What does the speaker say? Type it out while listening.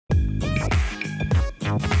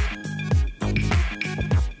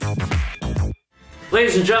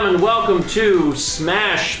Ladies and gentlemen, welcome to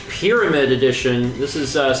Smash Pyramid Edition. This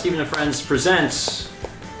is Stephen and Friends presents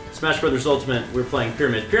Smash Brothers Ultimate. We're playing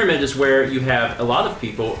Pyramid. Pyramid is where you have a lot of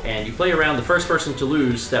people and you play around. The first person to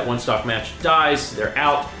lose that one stock match dies, they're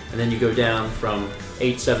out, and then you go down from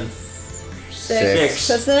 8, 7, 6.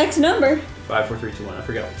 That's the next number. 5, 4, 3, 2, 1. I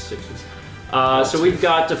forgot what 6 is. So we've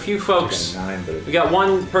got a few folks. We got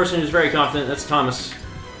one person who's very confident. That's Thomas.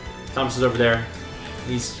 Thomas is over there.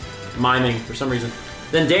 He's miming for some reason.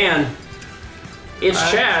 Then Dan. It's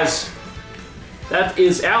Chaz. That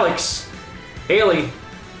is Alex. Haley.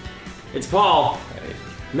 It's Paul.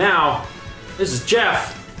 Now, this is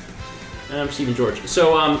Jeff. And I'm Stephen George.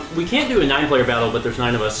 So we can't do a 9-player battle, but there's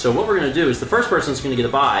 9 of us. So what we're going to do is the first person's going to get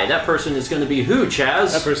a bye. That person is going to be who,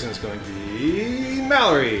 Chaz? That person is going to be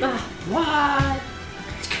Mallory. What?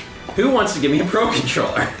 Who wants to give me a Pro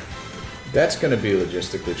Controller? That's going to be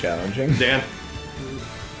logistically challenging. Dan.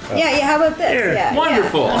 Yeah, how about this? Here. Yeah,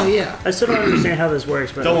 Wonderful. Oh yeah. I still don't understand how this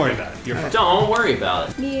works, but Don't worry about it. You're fine. Don't worry about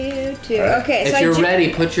it. You too. Right. Okay, If so you're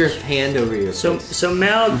ready, put your hand over your face. So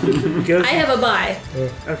Mal goes. I have a bye.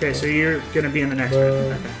 Okay, so you're gonna be in the next round.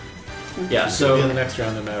 Okay. Yeah, So be in so the next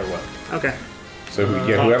round no matter what. Okay. So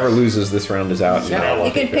whoever loses this round is out. Yeah.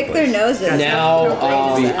 you can pick their noses. Now,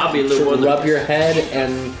 I'll be a little more rub your head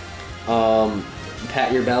and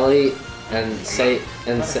pat your belly and say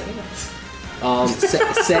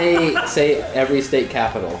every state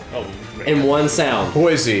capital in one sound.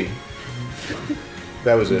 Boise.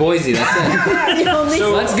 That was it. Boise, that's it.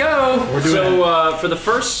 So let's go. So for the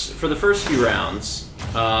first few rounds,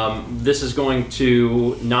 this is going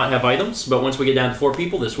to not have items, but once we get down to 4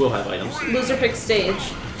 people, this will have items. Loser pick stage.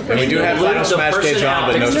 And we do have Final Smash Stage on,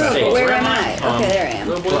 but no No, Smash but Stage. where am I? Okay, there I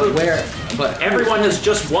am. But Everyone has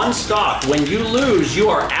just one stock. When you lose, you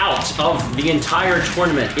are out of the entire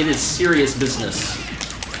tournament. It is serious business.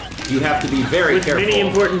 You have to be very With careful. many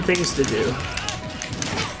important things to do.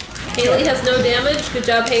 Haley has no damage. Good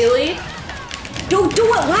job, Haley. Don't do it.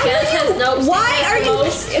 Why Chaz are you? has no- Why Steve has are the you?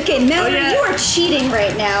 most. Okay, Melody, Oh, yeah. you are cheating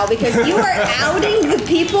right now because you are outing the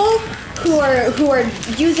people who are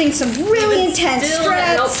using some really intense Still,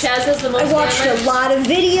 nope, strats. Chaz has the most I watched damage. a lot of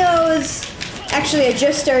videos. Actually, I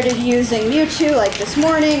just started using Mewtwo like this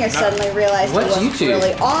morning. I suddenly realized it What's was YouTube?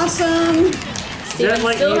 really awesome. Steven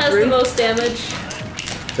like still has E3? the most damage.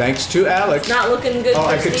 Thanks to Alex. Not looking good Oh, for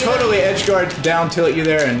I could Steven. totally edge guard down tilt you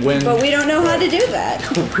there and win. But we don't know how to do that.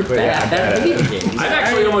 But yeah, I'm bad at it. I've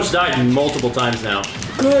actually almost died multiple times now.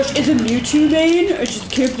 Gosh, is a Mewtwo main? I just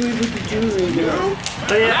can't believe we could do it right now.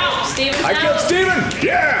 Oh yeah. Steven's I killed out. Steven!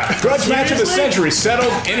 Yeah! Grudge match of the century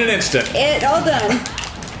settled in an instant. All done.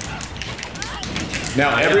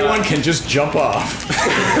 Now everyone can just jump off.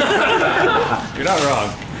 You're not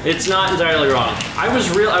wrong. It's not entirely wrong. I was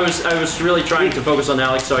really trying to focus on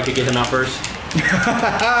Alex so I could get him out first.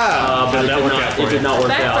 But it did not work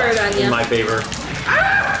Backfired out on ya. in my favor.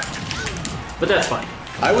 But that's fine.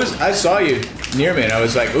 I saw you near me and I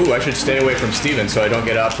was like, ooh, I should stay away from Steven so I don't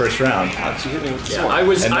get out first round. She hit me with the Yeah, sword. I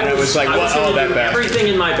was And then I was like, I was well, gonna that do bastard. everything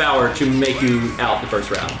in my power to make you out the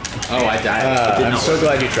first round. oh, I died. did I'm not so work.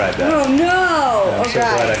 glad you tried that. Oh no! I'm Oh so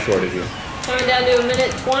glad I god. thwarted you. Coming down to a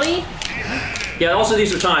minute 20. Yeah, also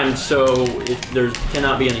these are timed, so there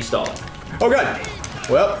cannot be any stalling. Oh god!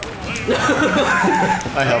 Well,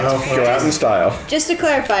 I helped go out in style. Just to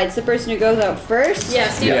clarify, it's the person who goes out first? Yeah,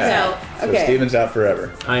 Steven's Yeah. out. So Okay. Steven's out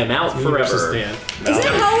forever. I am out Versus forever. Dan. Isn't that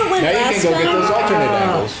how it went Now you last can go get time? those alternate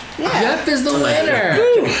angles. Yeah. Jeff is the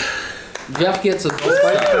winner. Jeff gets a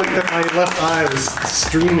Despite the fact that my left eye was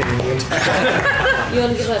streaming the entire You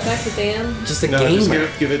want to give that back to Dan? just a No, game. just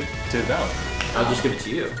give it to Val. I'll just give it to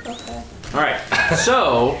you. Okay. All right.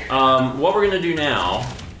 So what we're gonna do now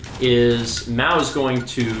is Mao is going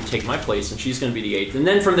to take my place, and she's gonna be the 8th, and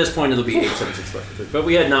then from this point it'll be 8, 7, 6, 5, 4, 3. But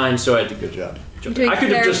we had 9, so I had to Good job. jump. Doing I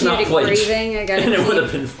could have just not therapeutic played, breathing. I gotta and it keep- would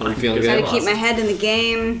have been fun. feeling because good? I Gotta keep my lost. head in the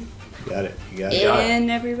game. You got it. You got it. got it. In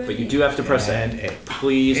everybody. But you do have to press And A. A.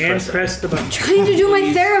 Please And press A. press the button. Trying to do my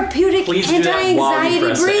Please- therapeutic please do that while you anti-anxiety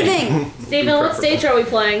press A. breathing. Steven, what stage are we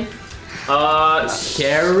playing?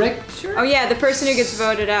 Character? Oh yeah, the person who gets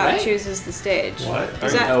voted out Right. chooses the stage. What?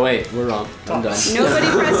 Is that Oh wait, we're wrong. I'm done. nobody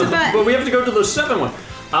press a But button? we have to go to the 7 one.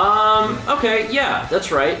 Okay, yeah,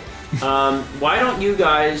 that's right. Why don't you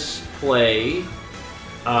guys play?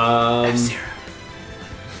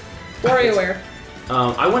 WarioWare.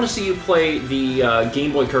 I want to see you play the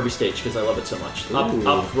Game Boy Kirby stage because I love it so much. Ooh.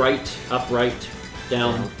 Up, right,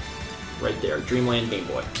 down, right there. Dreamland Game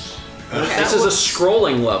Boy. This is a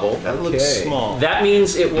scrolling level. That looks Okay. small. That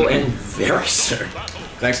means it will end very soon.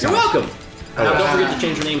 Thanks, You're Thomas. welcome. Now, don't forget to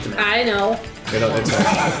change your name to me. I know. You know, it's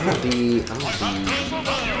The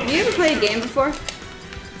Have you ever played a game before?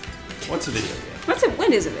 What's a video game?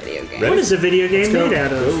 When is a video game? What is a video game made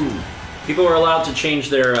out of? People are allowed to change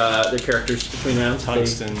their characters between rounds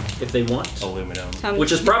Tungsten, if they want, aluminum.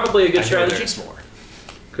 which is probably a good I know strategy. there's more.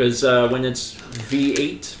 Because when it's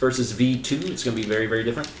V8 versus V2, it's going to be very, very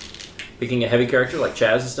different. Picking a heavy character like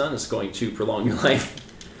Chaz has done is going to prolong your life.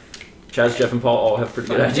 Chaz, Jeff, and Paul all have pretty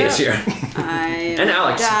good ideas here. And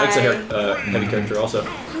Alex. Alex a heavy character also.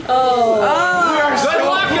 Good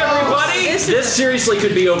luck, everybody! This seriously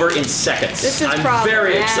could be over in seconds. This is I'm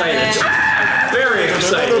very excited. I'm very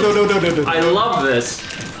excited. No. I love this.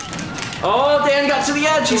 Oh, Dan got to the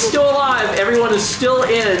edge. He's still alive. Everyone is still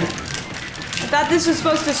in. I thought this was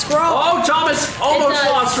supposed to scroll. Oh, Thomas almost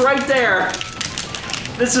lost right there.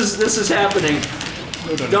 This is happening.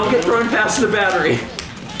 Don't get thrown past the battery.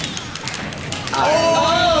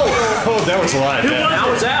 Oh, that was a lot.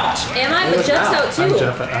 Now it's out. Am I? But Jeff's out too. I'm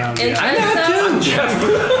Jeff. And Yeah. Jeff's out. I'm Jeff.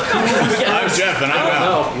 I'm Jeff, and I'm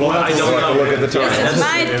out. No, I don't know. Look at the time. This is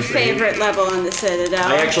my favorite level on the Citadel.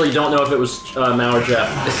 I actually don't know if it was Mao or Jeff.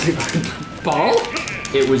 Ball?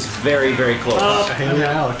 It was very, very close. Haley and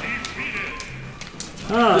Alec.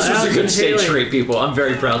 Oh, This was a Alex good and stage Haley. trait, people. I'm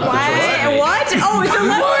very proud of this. Why? What? Oh, it's a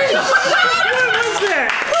level. What was there?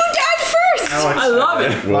 Who died first? I love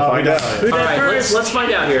it. We'll find out. Who All died right, first? let's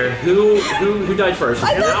find out here. Who died first?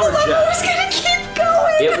 I Mao thought or the level was Jeff? gonna keep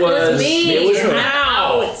going. It was me. It was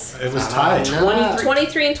Mao. It was tied.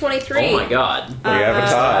 23 and 23. Oh my God! We have a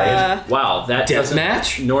tie. Wow, that doesn't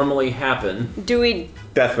Deathmatch? normally happen. Do we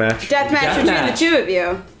Deathmatch. deathmatch between the two of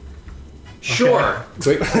you? Sure.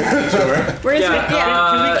 Quick. Sure. Where's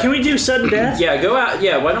Yeah, Can we do sudden death? Yeah, go out.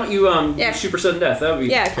 Yeah, why don't you Yeah. super sudden death? That would be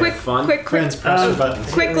yeah, kind of fun. quick Friends, press your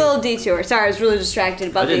buttons. quick little detour. Sorry, I was really distracted I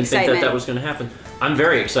about the didn't think excitement. that was going to happen. I'm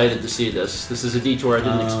very excited to see this. This is a detour I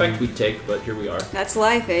didn't expect we'd take, but here we are. That's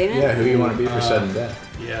life, ain't it? Yeah, who do you want to be for sudden death?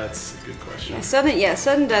 Yeah, that's a good question.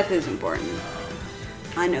 Sudden death is important.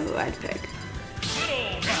 I know who I'd pick.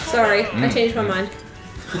 Sorry, I changed my mind.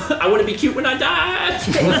 I want to be cute when I die.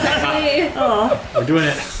 Exactly. We're doing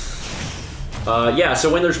it. Yeah, so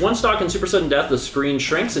when there's one stock in super sudden death, the screen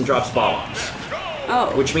shrinks and drops bombs,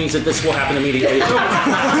 Oh. which means that this will happen immediately. It's over.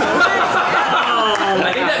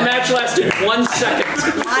 I think that match lasted 1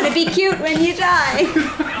 second. Wanna be cute when you die.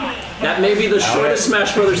 That may be the shortest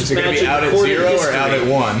Smash Brothers Is it going to match be in out at recorded 0 or history. out at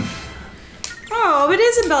 1? Oh, but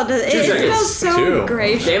Isabel does. Isabel's seconds. so 2.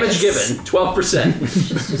 gracious. Damage given,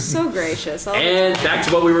 12%. She's so gracious. And back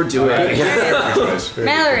to what we were doing.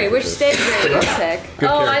 Mallory, which stage are you gonna pick?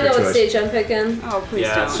 Oh, I know what choice. stage I'm picking. Oh, please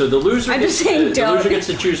Yeah, don't. so the loser, I'm gets, just saying the don't. loser gets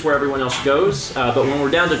to choose where everyone else goes, but when we're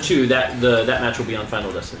down to 2, that match will be on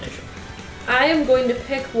Final Destination. I am going to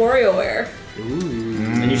pick WarioWare.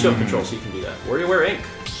 And you still have control, so you can do that. WarioWare Inc.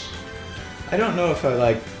 I don't know if I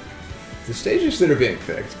like the stages that are being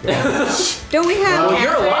picked. But Don't we have? Well,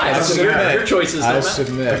 you're alive, I so your submit. choices I don't matter.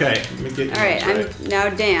 submit. Okay, let me get All right, I'm right. now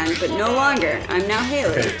Dan, but no longer. I'm now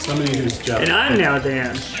Haley. Okay, somebody who's Jeff. And I'm now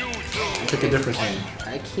Dan. Pick a different name.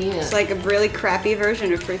 I can't. It's like a really crappy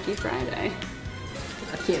version of Freaky Friday.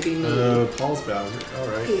 I can't be me. Paul's Bowser. All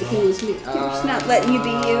right. Who Well, is me? It's not letting you be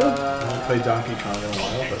you. I haven't played Donkey Kong in a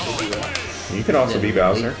while, but we'll do that. You could also be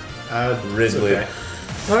Bowser. Ridley. Okay.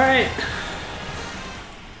 All right.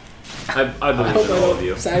 I believe in all of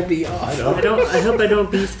you. Side B off. I know. I hope I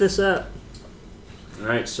don't beef this up.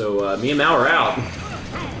 Alright, so me and Mal are out.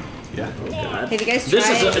 Yeah. Have you guys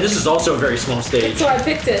tried? This is also a very small stage. So I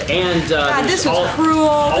picked it. And God, there's this was cruel.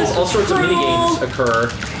 all sorts of minigames occur.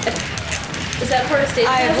 Is that part of stage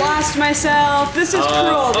I have magic? lost myself. This is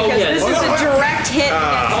cruel because yeah, this this is a direct hit.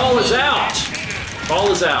 against Ball me. is out!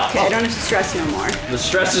 Ball is out. Okay, I don't have to stress no more. The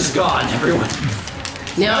stress is gone, everyone.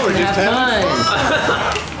 Now I can have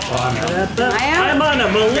fun. I'm on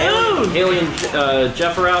a balloon. Haley and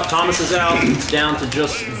Jeff are out. Thomas is out. It's down to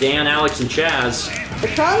just Dan, Alex, and Chaz. The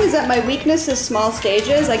problem is that my weakness is small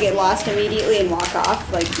stages. I get lost immediately and walk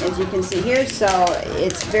off, like as you can see here. So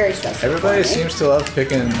it's very stressful. Everybody for me. seems to love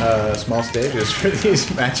picking small stages for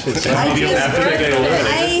these matches. I You don't just, have to get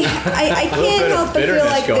eliminated. I bit can't of help but feel bitterness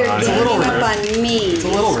like going they're on. ganging up on me a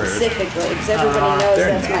little rude. specifically, because everybody knows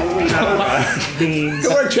they're that's my weakness. Beans.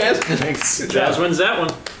 Come on, Chaz. Chaz wins that one.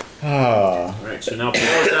 Oh. Alright, so now Paul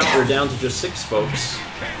is out. We're down to just 6 folks.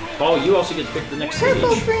 Paul, you also get to pick the next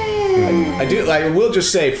Purple stage. friend. I do. I will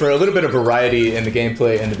just say, for a little bit of variety in the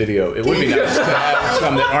gameplay and the video, it would be nice to have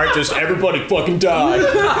some that aren't just everybody fucking die.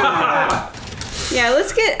 Yeah,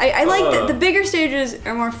 let's get. I like the bigger stages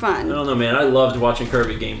are more I fun. don't know, man. I loved watching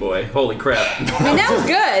Kirby Game Boy. Holy crap. I mean, that was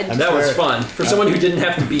good. That was fun. For someone who didn't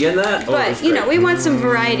have to be in that, oh, it was But, you know, great. we want some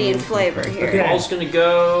variety and flavor here. Okay. Paul's gonna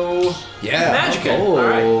go Yeah. Magic. Oh.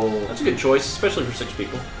 Alright. That's a good choice, especially for 6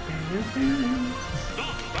 people.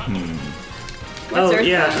 What's Earth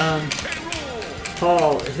yeah.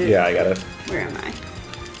 Paul. Yeah, I got it. Where am I?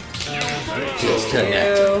 Just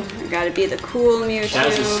Mewtwo. I gotta be the cool Chaz is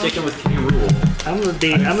Mewtwo. sticking with K. Rule. I'm gonna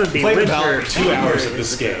be Played Winter. about 2 hours of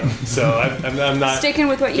this game, so I'm not. Sticking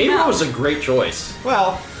with what K. you Rule know. was a great choice.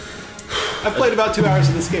 Well, I've played about 2 hours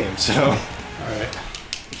of this game, so. All right.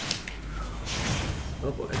 Oh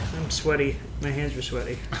boy, I'm sweaty. My hands are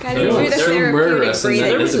sweaty. Gotta do the They're therapeutic murderous and breathing.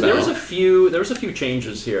 There was a few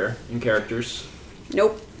changes here in characters.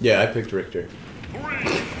 Nope. Yeah, I picked Richter.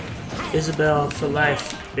 Isabel for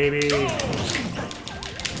life, baby. All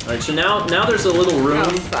right, so now there's a little room.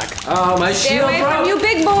 Oh, fuck. Oh, my Stay shield away broke. from you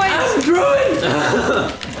big boys!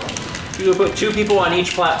 You can put 2 people on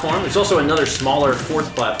each platform. There's also another smaller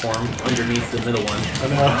 4th platform underneath the middle one. Oh,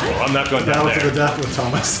 no. Well, I'm not going down to the death with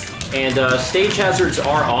Thomas. And stage hazards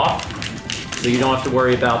are off, so you don't have to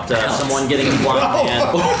worry about someone getting a blind hand.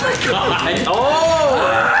 Oh my god!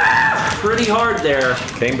 Oh! Pretty hard there.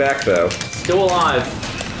 Came back though. Still alive.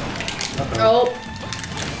 Oh,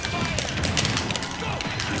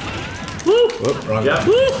 Whoop, wrong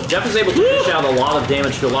button. Jeff is able to dish out a lot of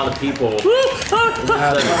damage to a lot of people with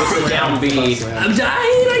the down B. I'm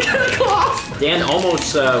dying. I got a cough. Dan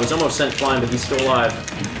almost was almost sent flying, but he's still alive.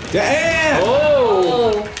 Yeah!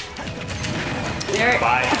 Oh! There,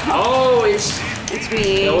 Oh, it's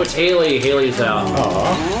me. no, it's Haley. Haley's out.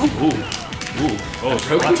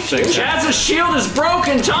 Chaz's shield is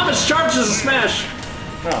broken. Thomas charges a smash.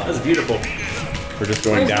 That's beautiful. We're just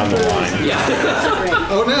going down the line. Yeah.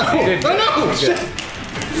 Oh no! Oh no! Shit!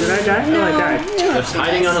 Did I die? No, I died. It's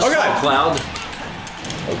hiding on a small cloud.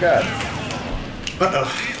 Oh god.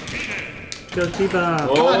 Go T-bomb.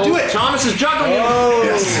 Oh, on, do it. Thomas is juggling you. Oh!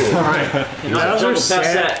 Yes. Alright. Cannot juggle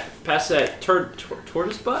sad. past that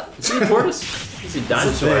tortoise butt? Is he a tortoise? He's a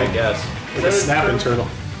dinosaur, I guess. Like a snapping turtle.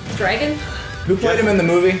 dragon? Who played him in the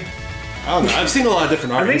movie? I don't know. I've seen a lot of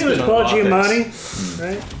different art. I think it was He's Paul been on Olympics.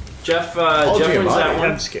 Giamatti, right? Jeff wins that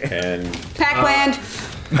one. I'm scared. And Pac-Land.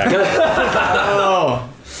 oh,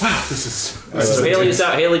 Wow, this is. So Haley is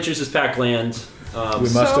out. Haley chooses Pac-Land. we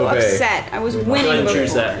must So obey. upset. I was Go winning ahead and before.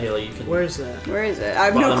 choose that, Haley. You can Where's that? Where is it? I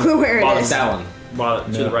have Bottom- no clue where it bottom is. That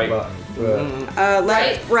one. to the right.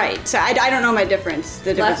 Left, right. So I don't know my difference.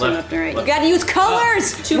 The difference Left. between left and right. Left. You gotta use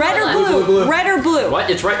colors. Two Red more or left. blue. Red or blue. What?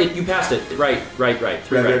 It's right. You passed it. Right. 3 Red,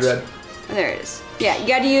 rights. red. There it is. Yeah, you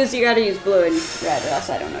gotta use blue and red, or else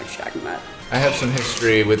I don't know what you're talking about. I have some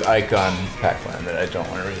history with Icon Pac-Land that I don't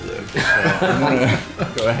want to relive. So I'm gonna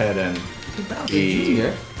go ahead and be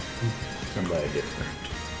somebody different.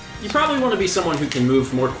 You probably want to be someone who can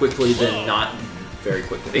move more quickly than not very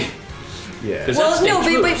quickly. Yeah. 'Cause Well, that's no,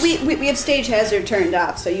 stage but moves. we have stage hazard turned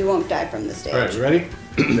off, so you won't die from the stage. Alright, you ready?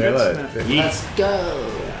 Let's go.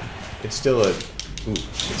 It's still a. Ooh,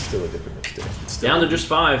 it's still a difficult stage. It's still Down to just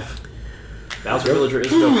 5. Bowser Villager,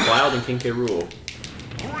 Isabel, Cloud, and King K. Rool.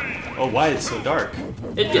 Oh, why it's so dark?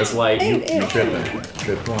 It gets light. Ew, ew. tripping.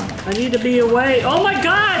 Trip one. I need to be away. Oh my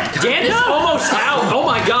god! Dan is almost out. Oh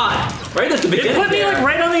my god! Right at the It beginning. put me there. like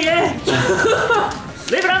right on the edge.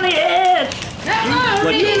 Leave it on the edge.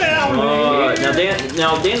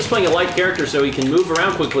 Now Dan is playing a light character, so he can move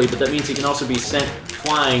around quickly, but that means he can also be sent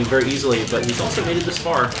flying very easily. But he's also made it this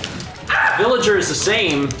far. Villager is the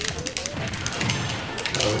same.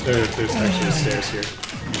 Oh, there's actually stairs here.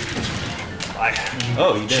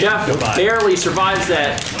 Oh, you did. Jeff Goodbye. barely survives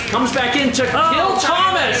that. Comes back in to kill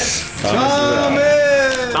Thomas.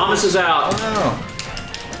 Thomas is out.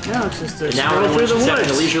 Now it's just a And now stroll through everyone's the just having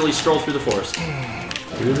to woods. leisurely stroll through the forest.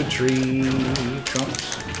 Through the tree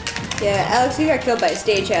trunks. Yeah, Alex, you got killed by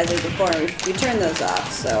stage hazard before. We turned those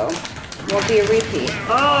off, so won't be a repeat.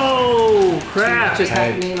 Oh crap! Just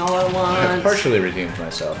happening all at I've once. partially redeemed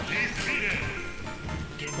myself.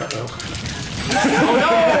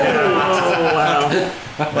 Oh wow!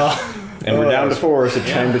 And we're down to 4, so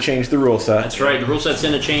it's time to change the rule set. That's right. The rule set's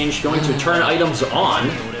going to change. Going to turn items on.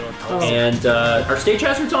 And are stage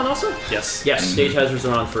hazards on also? Yes. Yes, stage hazards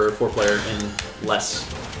are on for 4-player and less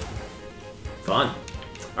fun.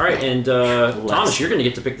 All right, and Thomas, you're going to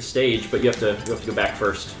get to pick the stage, but you have to go back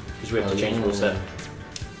first because we have to change the rule set.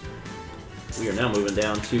 We are now moving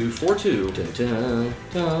down to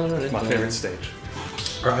 4-2. My favorite stage.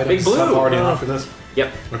 Are Big items Blue. already on for this?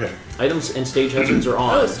 Yep. Okay. Items and stage hazards are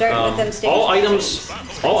on. Oh, starting with them stage all hazards.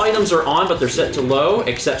 items are on, but they're set to low,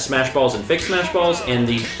 except smash balls and fixed smash balls, and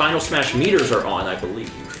the final smash meters are on, I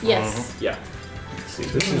believe. Yes. Yeah. See,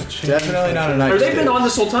 this is definitely not a nice Or they've been stage. on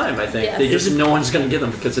this whole time, I think. Yes. They just no one's gonna get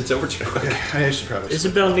them because it's over too quick. I should probably.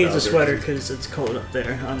 Isabel needs a sweater because it's cold up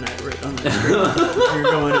there on that street. You're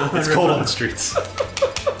going 100 It's cold on the miles. streets.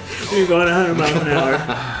 You're going 100 miles an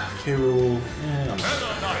hour. Okay, rule.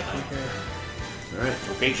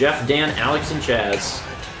 Jeff, Dan, Alex, and Chaz.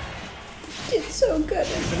 It's so good. I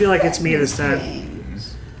feel like it's me this time.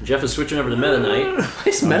 Jeff is switching over to Meta Knight. Why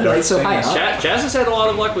is Meta Knight so high up? Chaz has had a lot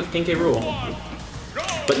of luck with King K. Rool.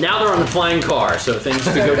 But now they're on the flying car, so things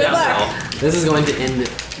could go downhill. This is going to end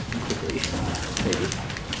quickly. Maybe.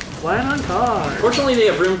 Flying on car. Fortunately, they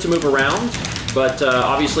have room to move around, but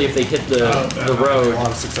obviously if they hit the road, A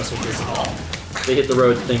lot of successful cases. if they hit the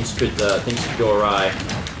road, things could go awry.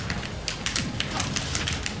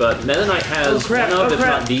 But Meta Knight has one of, if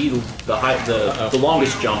not the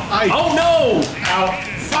longest jump. Oh no! Ow!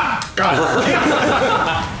 Fuck!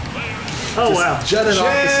 God. Oh wow. Jetted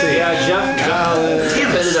off the stage. Yeah,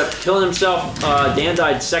 Jeff ended up killing himself. Dan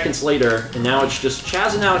died seconds later, and now it's just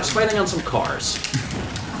Chaz and Alex fighting on some cars.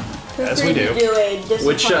 As we do. Do a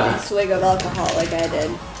Which, disappointing swig of alcohol like I did.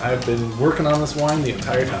 I've been working on this wine the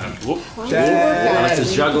entire time. Whoop. Alex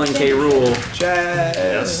is juggling K. Rool.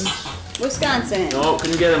 Yes. Wisconsin. Oh,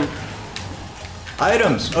 couldn't get him.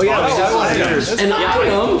 Items. Oh yeah, we got items. And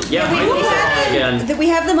Again. We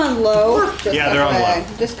have them on low. Just Yeah, they're on FYI,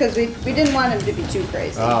 low. Just because we didn't want them to be too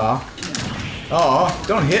crazy. Oh,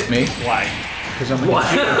 don't hit me. Why? Because I'm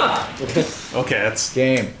a Okay, that's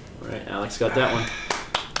game. Right, Alex got that one.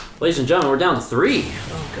 Ladies and gentlemen, we're down to 3.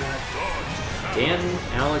 Oh god. Dan,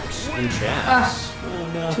 Alex, and Chaz.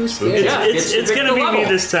 Oh no. too scared. Yeah, It's gonna be me level.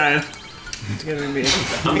 this time. It's gonna be me.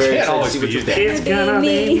 I'm very can't excited to always see be what you you, think. It's gonna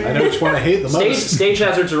be me. I know which one I hate the most. Stage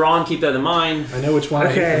hazards are on, keep that in mind. I know which one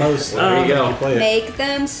I hate Okay. the most. There you go. You play it. Make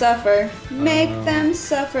them suffer. Make them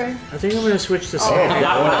suffer. I think I'm gonna switch to That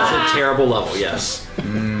Sanic. one is a terrible level, yes. I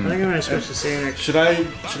think I'm gonna switch to Sanic. Should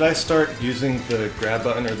I start using the grab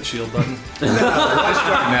button or the shield button? Let's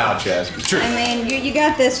start now, Chaz. I mean, you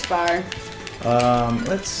got this far.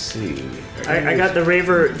 Let's see. I got the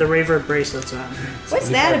Raver bracelets on. What's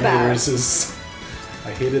that about? Meters is-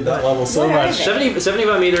 I hated that level so What are much. they?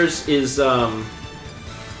 75 meters is, You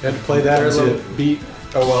had to play that Very to low. beat.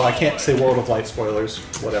 Oh well, I can't say World of Light spoilers.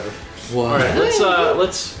 Whatever. alright,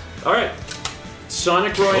 let's, alright.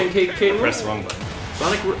 Sonic, Roy, and K. Rool. Press the wrong button.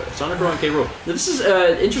 Sonic, Roy, and K. Rool. Now, this is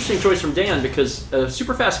an interesting choice from Dan because a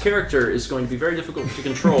super fast character is going to be very difficult to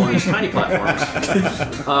control on these tiny platforms.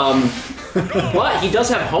 But he does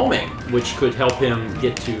have homing, which could help him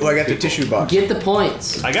get to. Oh, I got the tissue box. Get the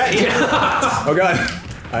points. I got 800 points. Oh god.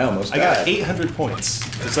 I almost I died. got 800 points.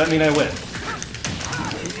 Does that mean I win?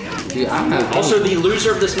 Dude, I'm not Also, the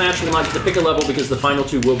loser of this match will not get to pick a level because the final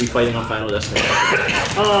 2 will be fighting on Final Destination.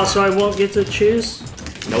 Oh, so I won't get to choose?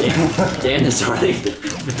 Nope. Dan is already.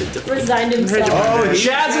 Resigned himself. Oh,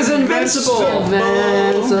 Chaz is invincible!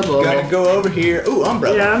 Invincible. Gotta go over here. Ooh,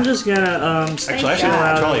 umbrella. Yeah, I'm just gonna Actually, I should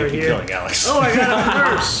out probably over be here. killing Alex. Oh, I got a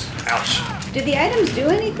purse. Ouch. Did the items do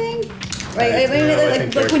anything? Like, I think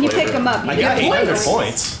like they're when you pick flavor. them up, you I get got 800 points.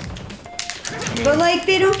 points. But like,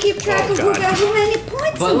 they don't keep track of who got how many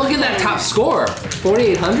points. But look at that top score.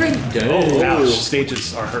 4,800? Oh, ouch.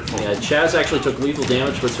 Stages are hurtful. Yeah, Chaz actually took lethal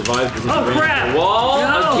damage but survived because Oh, he ran crap! into the wall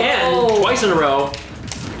No! again, twice in a row.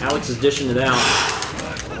 Alex is dishing it out.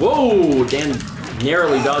 Whoa! Dan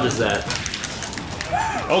narrowly dodges that.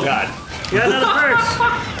 Oh god. Got another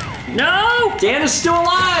purse. No! Dan is still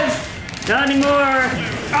alive! Not anymore.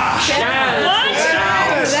 Chaz! What?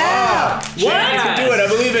 Chaz! What? You can do it. I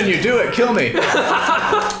believe in you. Do it. Kill me.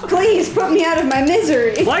 Please put me out of my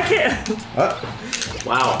misery. Why can't?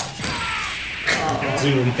 Wow.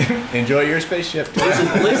 Zoom. Enjoy your spaceship.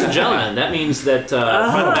 Ladies and gentlemen, that means that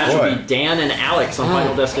final match will be boy. Dan and Alex on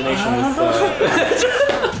Final Destination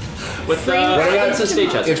with Prince and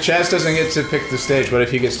Stage Hazard. If Chaz doesn't get to pick the stage, what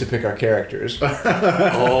if he gets to pick our characters?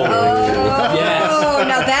 Oh,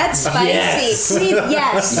 now that's spicy. Yes. Please,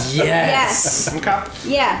 yes. Yes. Okay.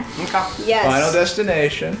 Yeah. Okay. Yes. Final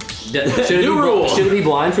destination. New rule. Should it be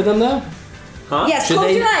blind for them though? Huh? Yes, Should close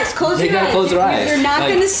they- your eyes. Close they your gotta eyes. close their eyes. You're not Like,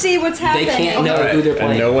 going to see what's They happening. can't know who they're And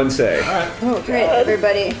playing. no one say. Oh, great,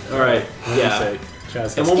 everybody. Alright, yeah. Say,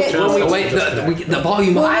 Chaz And has when to we- Oh, Chaz wait, has to the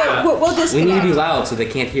volume. We'll just. We need to be loud so they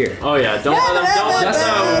can't hear. Oh yeah, don't let them Just-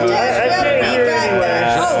 know. hear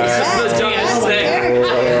anyway. This is the dance thing.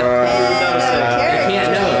 They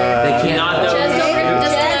can't know. They can't Not know. know. Chaz, don't forget to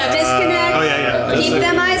disconnect. Disconnect. Oh yeah, yeah. Keep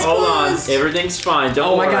them eyes Hold on, closed. everything's fine.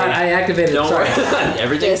 Don't Oh my worry. god, I activated it. Don't Sorry. worry.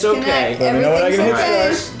 Everything's okay. Disconnect. Let me know what I Everything's can hit okay.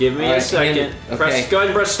 first. Give me a Alright, second. okay. Press, go ahead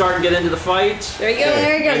and press start and get into the fight. There you go.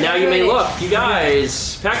 There you go. And now you may look, you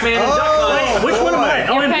guys. Pac-Man and Duck Hunt. Which one am I?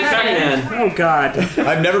 Oh, I'm Pac-Man. Oh God.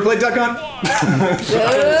 I've never played Duck Hunt.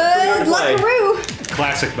 Good luckaroo.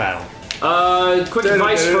 Classic battle. Quick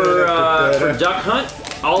advice for Duck Hunt.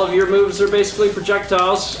 All of your moves are basically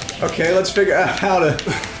projectiles. Okay, let's figure out how to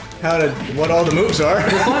what all the moves are.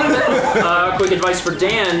 Quick advice for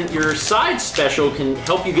Dan, your side special can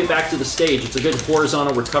help you get back to the stage. It's a good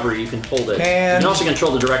horizontal recovery. You can hold it. You can also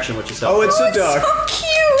control the direction, which is helpful. Oh, it's a duck. So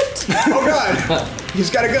cute! Oh god! He's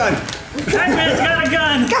got a gun! Pac-Man's got a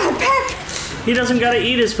gun! God, Pac! He doesn't gotta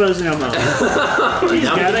eat his foes no more. He's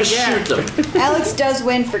now got a shoot gag. them. Alex does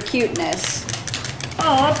win for cuteness.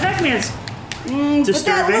 Oh, Pac-Man's But that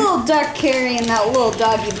disturbing. little duck carrying that little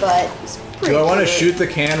doggy butt is pretty Do I want to cute. shoot the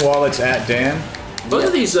can while it's at Dan? Both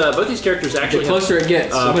of these characters actually The closer have it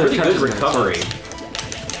gets, the more pretty it good touches recovery.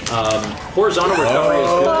 Horizontal recovery is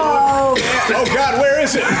good. Oh, Oh god, where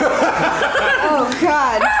is it? oh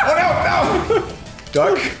God. Oh no, no!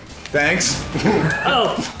 Duck, thanks.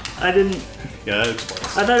 Oh, I didn't. Yeah, that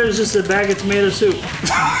explains. I thought it was just a bag of tomato soup.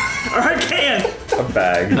 Or a can. A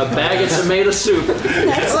bag. A bag of tomato soup.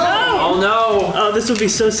 Oh no! Oh, this would be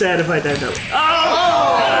so sad if I died up.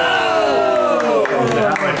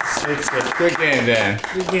 Good game, Dan.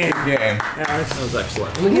 Good game. Good game. Alex. That was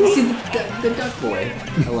excellent. We get to see the duck boy.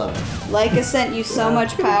 I love it. Leica sent you so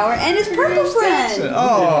much power, and his purple friend.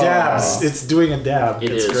 Oh, Dabs. It's doing a dab.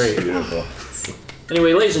 It it's is. great. beautiful.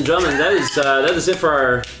 Anyway, ladies and gentlemen, that is it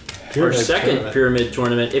for our second pyramid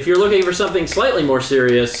tournament. If you're looking for something slightly more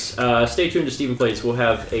serious, stay tuned to StephenPlays. We'll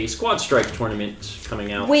have a Squad Strike tournament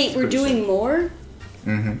coming out. Wait, we're pretty doing soon. more?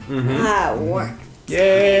 Mm-hmm. Ah, work.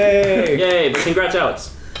 Yay! Yay! But congrats,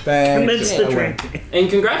 Alex. Thanks. Commence the train. And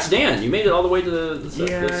congrats, Dan. You made it all the way to the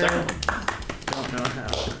Yeah. second Don't know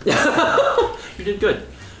how. one. You did good.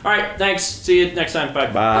 All right, thanks. See you next time. Bye.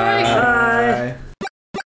 Bye. Bye. Bye.